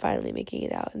him finally making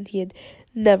it out, and he had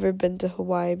never been to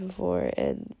Hawaii before,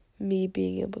 and me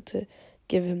being able to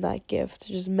give him that gift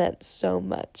just meant so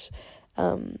much,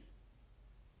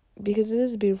 because it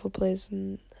is a beautiful place,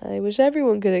 and I wish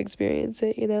everyone could experience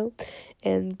it,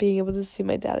 and being able to see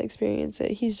my dad experience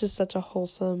it. He's just such a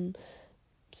wholesome,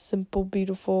 simple,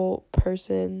 beautiful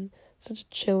person, such a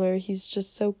chiller. He's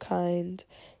just so kind.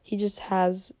 He just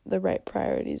has the right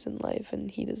priorities in life, and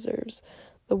he deserves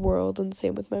the world. And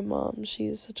same with my mom. She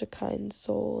is such a kind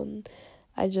soul, and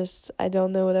I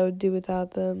don't know what I would do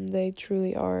without them. They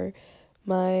truly are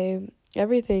my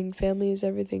everything. Family is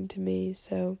everything to me.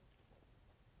 So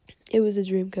it was a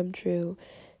dream come true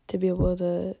to be able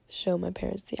to show my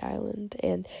parents the island.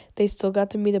 And they still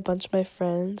got to meet a bunch of my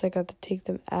friends. I got to take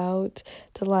them out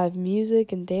to live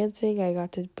music and dancing. I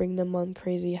got to bring them on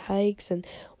crazy hikes and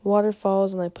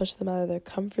waterfalls, and I pushed them out of their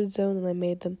comfort zone, and I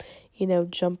made them,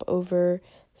 jump over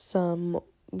some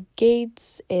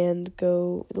gates and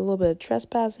go a little bit of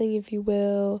trespassing, if you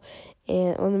will.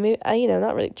 And maybe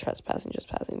not really trespassing,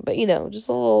 but just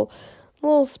a little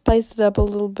spiced it up a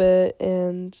little bit,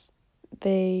 and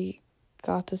they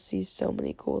got to see so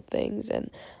many cool things, and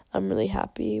I'm really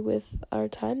happy with our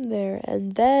time there.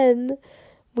 And then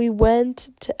we went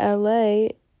to LA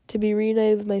to be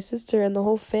reunited with my sister, and the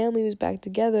whole family was back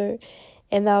together,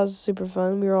 and that was super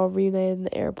fun. We were all reunited in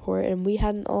the airport, and we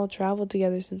hadn't all traveled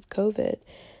together since COVID,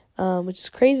 which is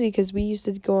crazy because we used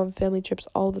to go on family trips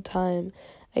all the time.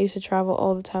 I used to travel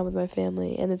all the time with my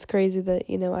family, and it's crazy that,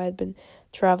 I had been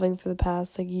traveling for the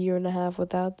past, year and a half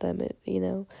without them.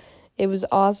 It was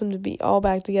awesome to be all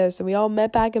back together. So we all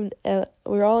met back we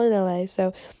were all in LA.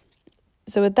 So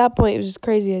at that point, it was just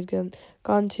crazy. I'd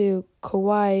gone to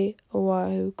Kauai,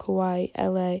 Oahu, Kauai,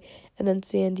 LA, and then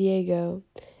San Diego,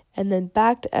 and then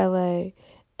back to LA,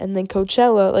 and then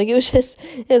Coachella.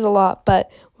 It was a lot. But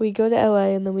we go to LA,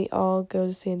 and then we all go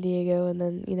to San Diego, and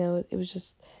then, it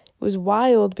was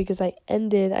wild because I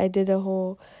did a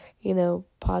whole,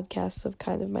 podcast of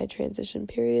kind of my transition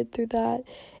period through that.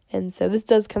 And so this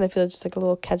does kind of feel just like a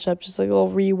little catch up, just like a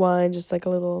little rewind, just like a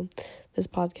little, this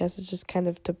podcast is just kind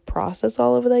of to process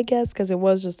all of it, I guess, because it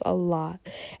was just a lot.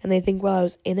 And I think while I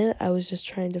was in it, I was just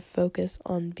trying to focus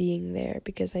on being there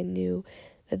because I knew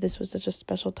that this was such a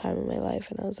special time in my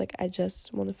life. And I was like, I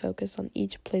just want to focus on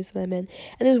each place that I'm in.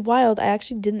 And it was wild. I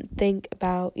actually didn't think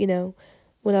about,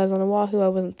 when I was on Oahu, I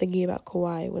wasn't thinking about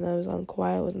Kauai. When I was on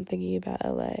Kauai, I wasn't thinking about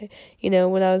LA.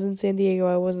 When I was in San Diego,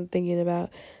 I wasn't thinking about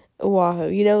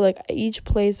Oahu. Each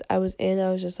place I was in,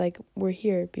 I was just like, we're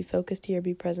here, be focused here,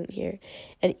 be present here.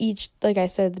 And each, like I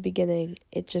said at the beginning,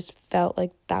 it just felt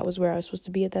like that was where I was supposed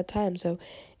to be at that time. So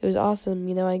it was awesome.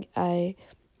 I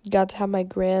got to have my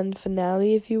grand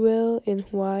finale, if you will, in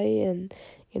Hawaii. And,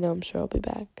 I'm sure I'll be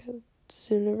back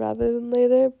sooner rather than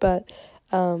later. But,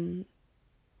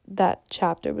 that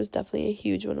chapter was definitely a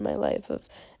huge one in my life of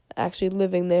actually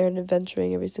living there and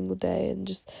adventuring every single day, and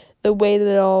just the way that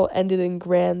it all ended in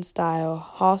grand style.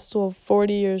 Hostel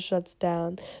 40 years shuts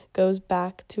down, goes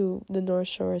back to the North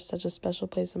Shore, such a special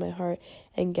place in my heart,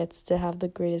 and gets to have the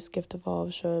greatest gift of all,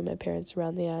 of showing my parents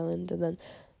around the island. And then,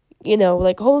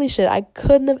 holy shit, I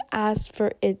couldn't have asked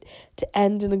for it to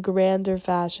end in a grander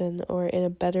fashion or in a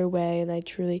better way, and I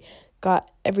truly got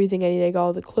everything I needed. I got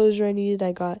all the closure I needed,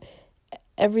 I got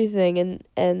everything,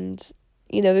 and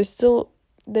there's still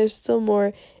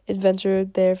more adventure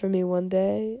there for me one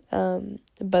day,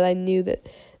 but I knew that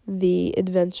the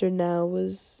adventure now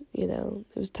was, it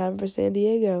was time for San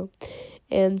Diego.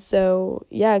 And so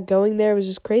going there was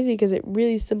just crazy because it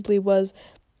really simply was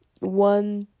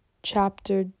one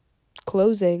chapter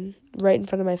closing right in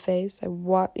front of my face. I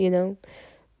was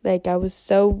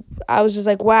just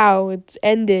like, wow, it's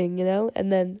ending,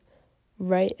 and then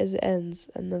right as it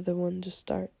ends, another one just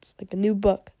starts, like a new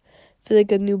book. I feel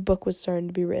like a new book was starting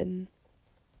to be written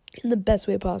in the best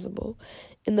way possible.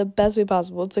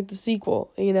 It's like the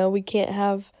sequel, we can't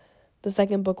have the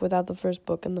second book without the first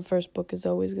book, and the first book is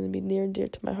always going to be near and dear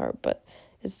to my heart. But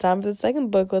it's time for the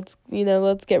second book. Let's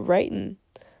get writing.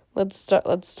 Let's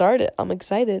start it. I'm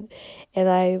excited. And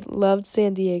I loved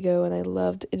San Diego, and I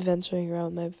loved adventuring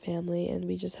around with my family, and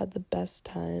we just had the best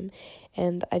time.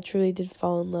 And I truly did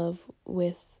fall in love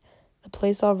with the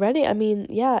place already. I mean,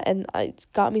 and it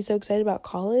got me so excited about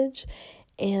college,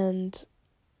 and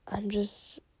I'm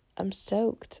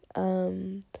stoked.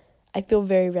 I feel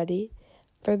very ready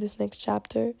for this next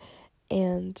chapter,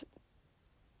 and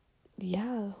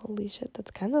holy shit, that's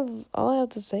kind of all I have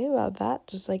to say about that.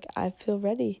 Just I feel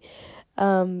ready.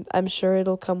 I'm sure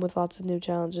it'll come with lots of new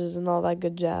challenges and all that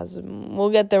good jazz. We'll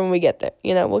get there when we get there.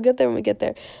 We'll get there when we get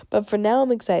there. But for now,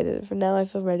 I'm excited. For now, I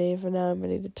feel ready. For now, I'm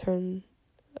ready to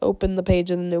open the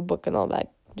page of the new book and all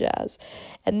that jazz.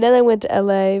 And then I went to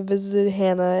LA, visited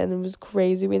Hannah, and it was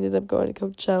crazy. We ended up going to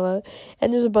Coachella,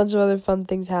 and just a bunch of other fun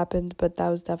things happened, but that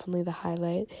was definitely the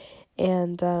highlight.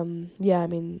 And I'm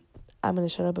going to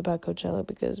shut up about Coachella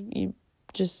because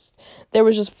there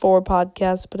was just 4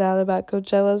 podcasts put out about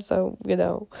Coachella, so,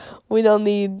 we don't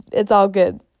need, it's all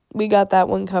good. We got that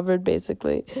one covered,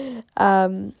 basically.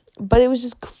 But it was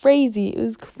just crazy. It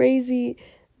was crazy,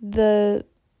 the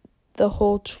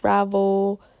whole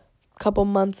travel couple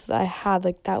months that I had.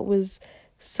 That was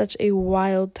such a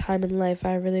wild time in life.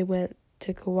 I really went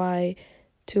to Kauai,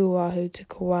 to Oahu, to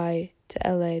Kauai, to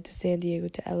LA, to San Diego,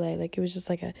 to LA. It was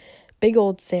just like a big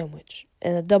old sandwich,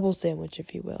 and a double sandwich,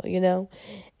 if you will,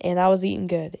 and I was eating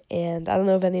good, and I don't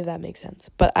know if any of that makes sense,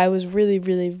 but I was really,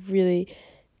 really, really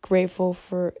grateful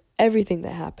for everything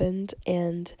that happened,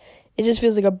 and it just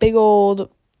feels like a big old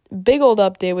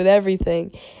update with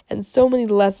everything, and so many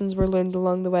lessons were learned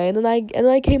along the way, and then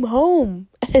I came home,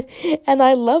 and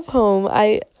I love home.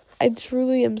 I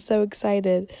truly am so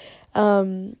excited.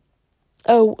 Okay,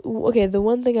 the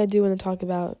one thing I do want to talk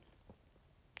about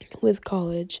with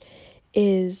college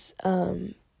is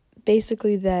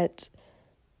basically that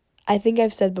I think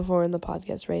I've said before in the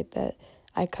podcast, right, that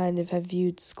I kind of have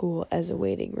viewed school as a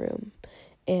waiting room,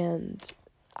 and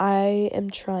I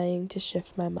am trying to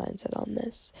shift my mindset on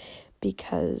this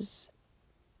because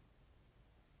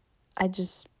I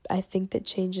think that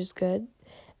change is good,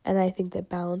 and I think that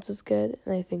balance is good,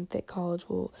 and I think that college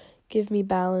will give me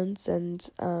balance, and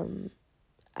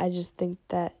I just think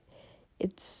that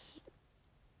it's,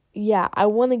 I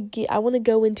want to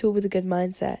go into it with a good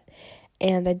mindset,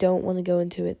 and I don't want to go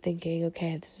into it thinking,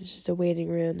 okay, this is just a waiting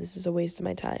room, this is a waste of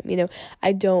my time.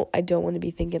 I don't want to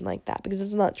be thinking like that, because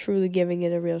it's not truly giving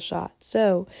it a real shot.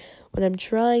 So what I'm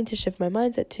trying to shift my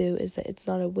mindset to is that it's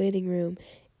not a waiting room,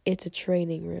 it's a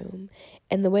training room.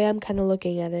 And the way I'm kind of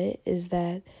looking at it is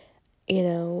that,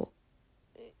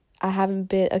 I haven't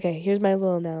been, okay, here's my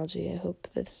little analogy. I hope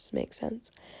this makes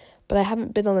sense. But I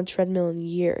haven't been on a treadmill in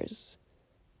years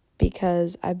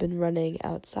because I've been running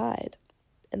outside,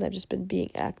 and I've just been being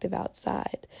active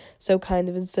outside. So kind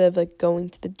of instead of like going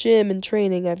to the gym and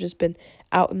training, I've just been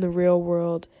out in the real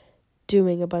world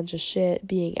doing a bunch of shit,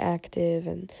 being active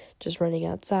and just running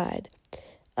outside.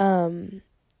 And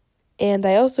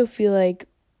I also feel like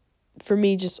for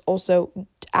me, just also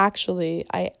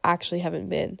I actually haven't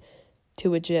been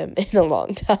to a gym in a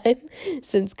long time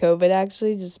since COVID,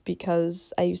 actually, just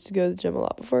because I used to go to the gym a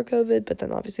lot before COVID, but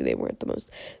then obviously they weren't the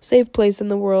most safe place in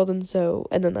the world, and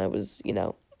then I was,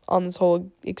 on this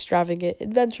whole extravagant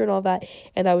adventure and all that,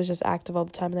 and I was just active all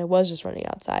the time, and I was just running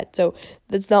outside. So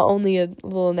that's not only a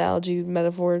little analogy,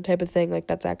 metaphor type of thing, like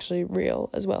that's actually real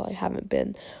as well. I haven't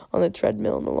been on a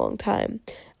treadmill in a long time.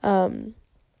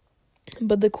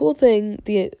 But the cool thing,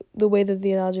 the way that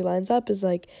the analogy lines up is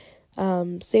like,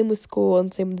 same with school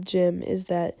and same with the gym, is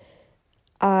that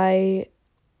I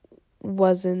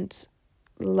wasn't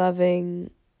loving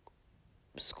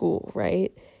school,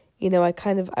 right?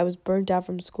 I was burnt out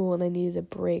from school, and I needed a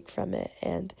break from it,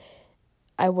 and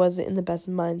I wasn't in the best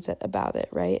mindset about it,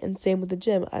 right? And same with the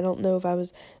gym. I don't know if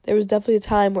there was definitely a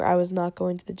time where I was not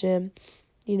going to the gym,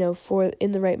 in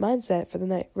the right mindset, for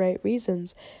the right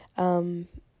reasons,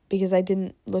 because I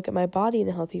didn't look at my body in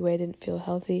a healthy way. I didn't feel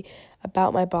healthy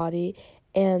about my body.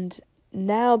 And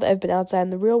now that I've been outside in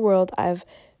the real world, I've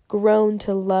grown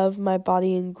to love my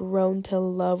body and grown to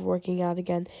love working out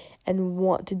again and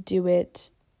want to do it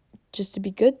just to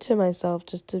be good to myself,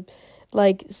 just to,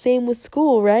 like, same with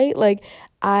school, right? Like,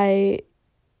 I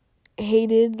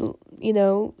hated,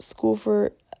 school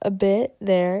for a bit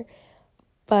there,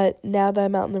 but now that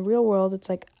I'm out in the real world, it's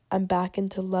like I'm back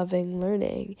into loving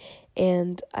learning,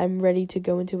 and I'm ready to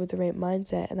go into it with the right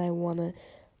mindset, and I want to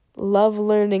love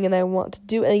learning, and I want to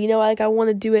do it, and I want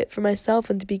to do it for myself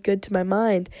and to be good to my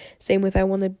mind. Same with I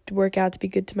want to work out to be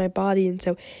good to my body, and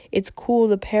so it's cool,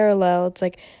 the parallel. It's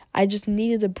like I just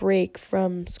needed a break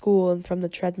from school and from the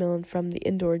treadmill and from the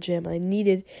indoor gym. I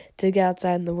needed to get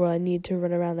outside in the world. I need to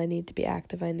run around. I need to be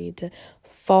active. I need to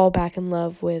fall back in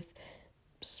love with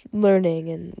learning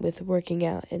and with working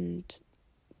out and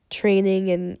training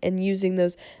and using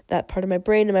that part of my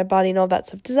brain and my body and all that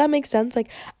stuff. Does that make sense? Like,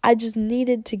 I just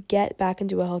needed to get back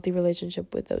into a healthy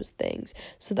relationship with those things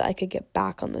so that I could get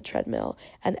back on the treadmill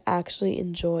and actually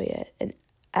enjoy it and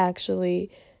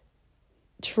actually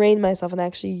train myself and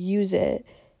actually use it.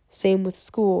 Same with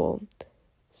school,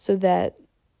 so that,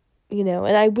 and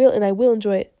I will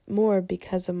enjoy it more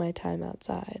because of my time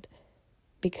outside,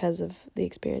 because of the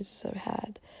experiences I've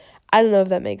had. I don't know if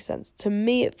that makes sense. To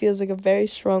me, it feels like a very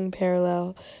strong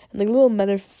parallel and like a little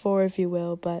metaphor, if you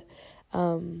will, but I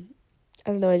don't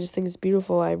know, I just think it's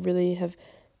beautiful. I really have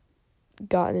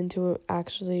gotten into a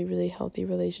actually really healthy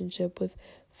relationship with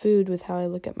food, with how I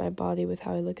look at my body, with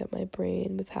how I look at my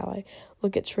brain, with how I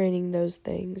look at training those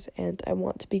things, and I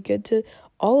want to be good to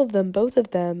all of them, both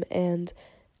of them. And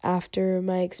after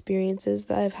my experiences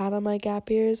that I've had on my gap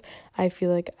years, I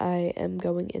feel like I am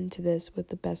going into this with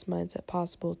the best mindset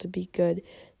possible to be good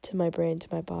to my brain, to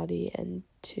my body, and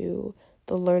to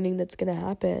the learning that's going to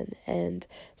happen. And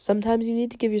sometimes you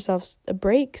need to give yourself a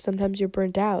break. Sometimes you're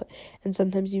burnt out, and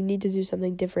sometimes you need to do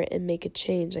something different and make a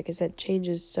change. Like I said, change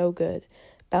is so good.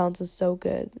 Balance is so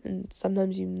good. And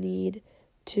sometimes you need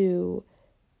to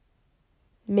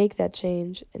make that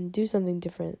change and do something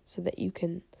different so that you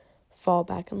can fall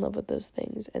back in love with those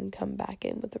things and come back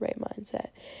in with the right mindset.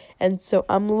 And so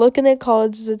I'm looking at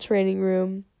college as a training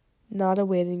room, not a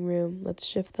waiting room. Let's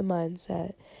shift the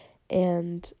mindset.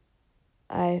 And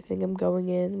I think I'm going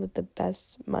in with the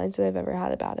best mindset I've ever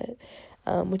had about it,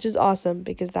 which is awesome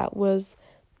because that was,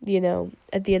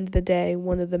 at the end of the day,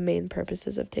 one of the main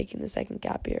purposes of taking the second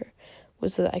gap year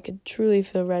was so that I could truly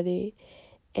feel ready.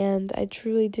 And I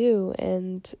truly do.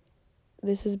 And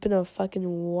this has been a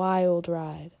fucking wild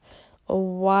ride.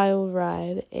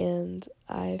 And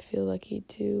I feel lucky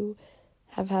to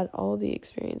have had all the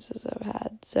experiences I've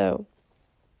had. So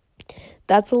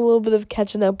that's a little bit of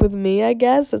catching up with me, I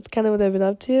guess. That's kind of what I've been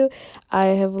up to. I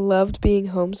have loved being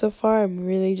home so far. I'm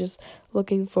really just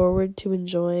looking forward to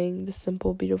enjoying the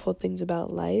simple, beautiful things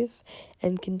about life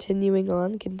and continuing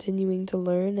to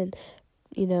learn and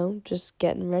just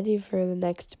getting ready for the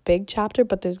next big chapter.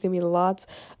 But there's going to be lots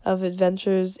of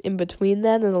adventures in between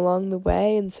then and along the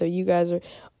way. And so you guys are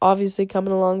obviously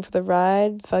coming along for the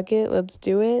ride. Fuck it, let's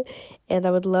do it. And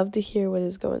I would love to hear what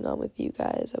is going on with you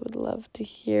guys. I would love to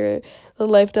hear the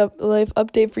life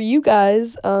update for you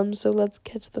guys. So let's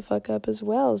catch the fuck up as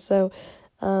well. So,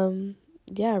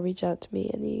 reach out to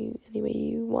me any way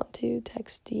you want to,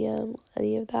 text, DM,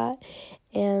 any of that.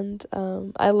 And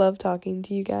I love talking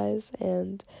to you guys.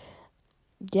 And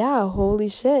yeah, holy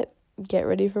shit, get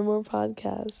ready for more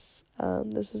podcasts.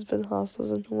 This has been Hostels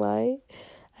in Hawaii.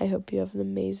 I hope you have an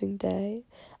amazing day.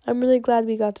 I'm really glad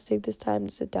we got to take this time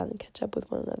to sit down and catch up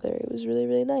with one another. It was really,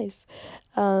 really nice.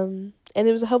 And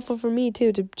it was helpful for me,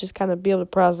 too, to just kind of be able to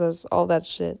process all that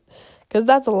shit. Because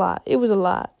that's a lot. It was a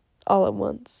lot all at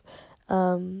once.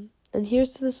 And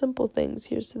here's to the simple things.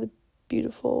 Here's to the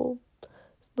beautiful,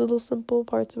 little simple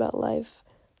parts about life.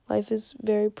 Life is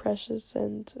very precious,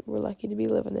 and we're lucky to be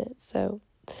living it. So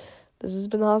this has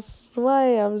been Hostels in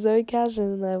Hawaii. I'm Zoe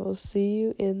Cashin, and I will see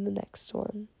you in the next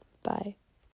one. Bye.